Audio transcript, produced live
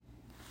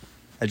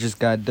I just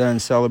got done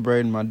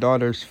celebrating my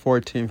daughter's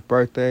 14th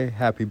birthday.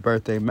 Happy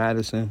birthday,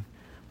 Madison.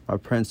 My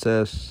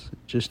princess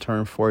just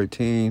turned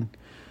 14.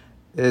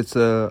 It's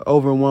a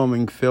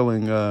overwhelming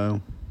feeling,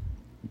 having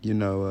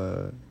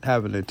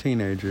a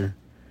teenager.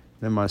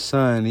 Then my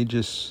son,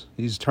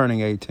 he's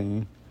turning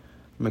 18.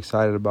 I'm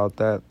excited about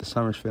that. The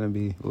summer's finna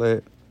be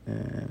lit.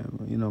 And,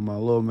 my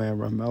little man,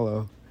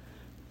 Romello,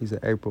 he's an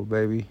April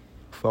baby,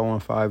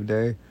 415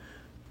 day.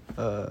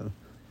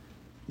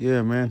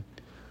 Yeah, man.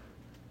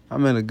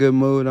 I'm in a good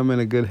mood. I'm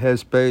in a good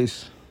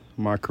headspace.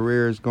 My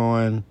career is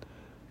going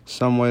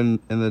somewhere in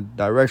the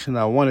direction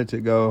I want it to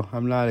go.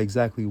 I'm not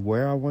exactly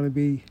where I want to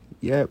be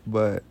yet,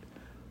 but,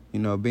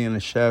 being a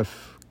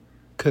chef,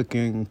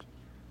 cooking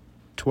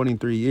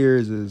 23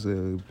 years is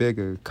a big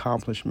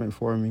accomplishment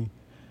for me.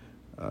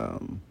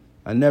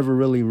 I never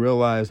really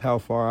realized how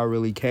far I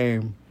really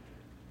came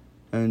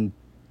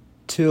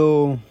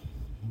until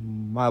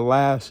my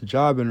last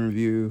job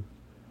interview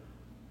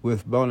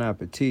with Bon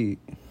Appetit.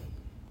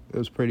 It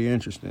was pretty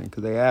interesting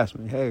because they asked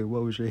me, hey,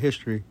 what was your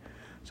history?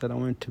 I said, I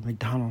went to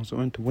McDonald's, I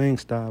went to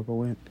Wingstop, I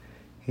went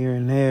here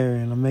and there,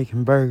 and I'm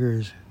making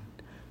burgers,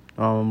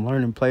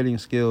 learning plating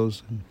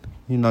skills, and,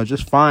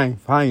 just find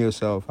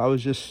yourself. I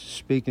was just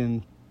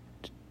speaking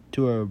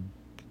to a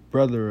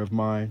brother of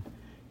mine.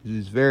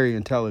 He's very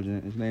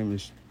intelligent. His name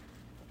is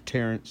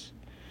Terrence.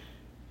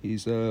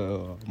 He's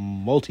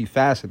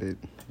multifaceted,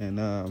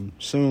 and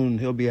soon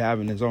he'll be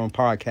having his own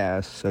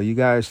podcast. So you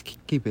guys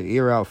keep an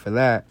ear out for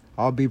that.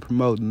 I'll be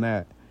promoting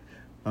that.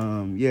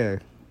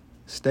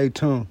 Stay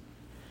tuned.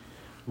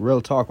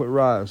 Real Talk with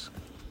Ras,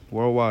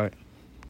 worldwide.